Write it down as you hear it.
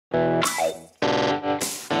You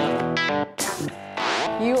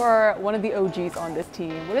are one of the OGs on this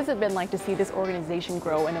team. What has it been like to see this organization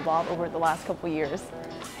grow and evolve over the last couple of years?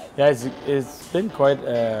 Yeah, it's been quite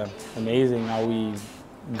amazing how we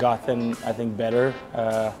gotten, I think, better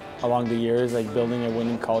along the years, like building a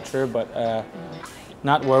winning culture, but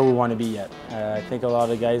not where we want to be yet. I think a lot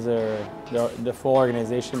of guys the full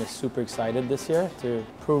organization is super excited this year to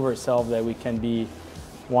prove ourselves that we can be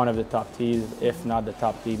one of the top teams, if not the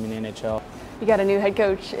top team in the NHL. You got a new head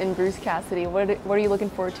coach in Bruce Cassidy. What are you looking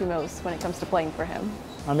forward to most when it comes to playing for him?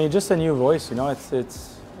 I mean, just a new voice. You know, it's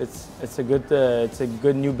a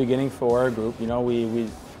good new beginning for our group. You know, we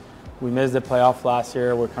missed the playoff last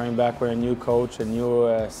year. We're coming back with a new coach, a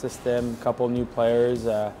new system, a couple new players.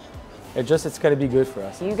 It's going to be good for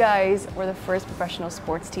us. You guys were the first professional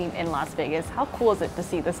sports team in Las Vegas. How cool is it to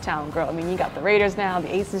see this town grow? I mean, you got the Raiders now,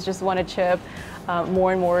 the Aces just won a chip.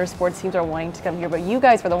 More and more sports teams are wanting to come here, but you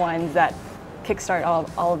guys were the ones that kickstart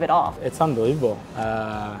all of it off. It's unbelievable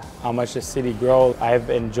how much the city grows. I've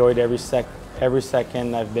enjoyed every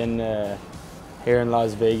second I've been here in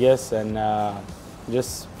Las Vegas, and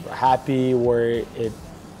just happy where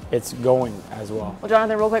it's going as well. Well,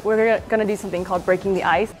 Jonathan, real quick, we're going to do something called breaking the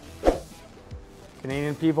ice.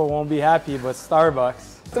 Canadian people won't be happy, but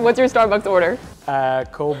Starbucks. So what's your Starbucks order?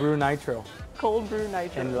 Cold brew nitro. Cold brew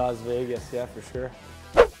nitro. In Las Vegas, yeah, for sure.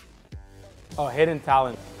 Oh, hidden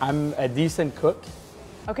talent. I'm a decent cook.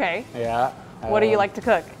 Okay. Yeah. What do you like to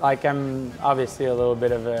cook? Like, I'm obviously a little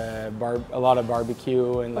bit of a lot of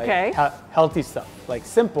barbecue and like healthy stuff. Like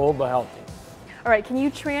simple but healthy. All right, can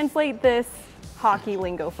you translate this hockey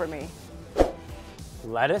lingo for me?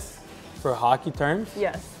 Lettuce for hockey terms?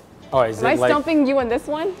 Yes. Oh, is Am I stumping you on this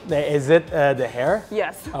one? Is it the hair?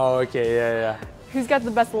 Yes. Oh, okay, yeah. Who's got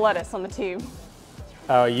the best lettuce on the team?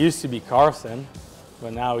 It used to be Carlson,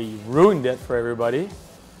 but now he ruined it for everybody.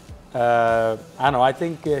 I don't know, I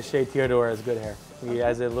think Shea Theodore has good hair. He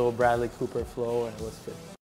has a little Bradley Cooper flow, and it looks good.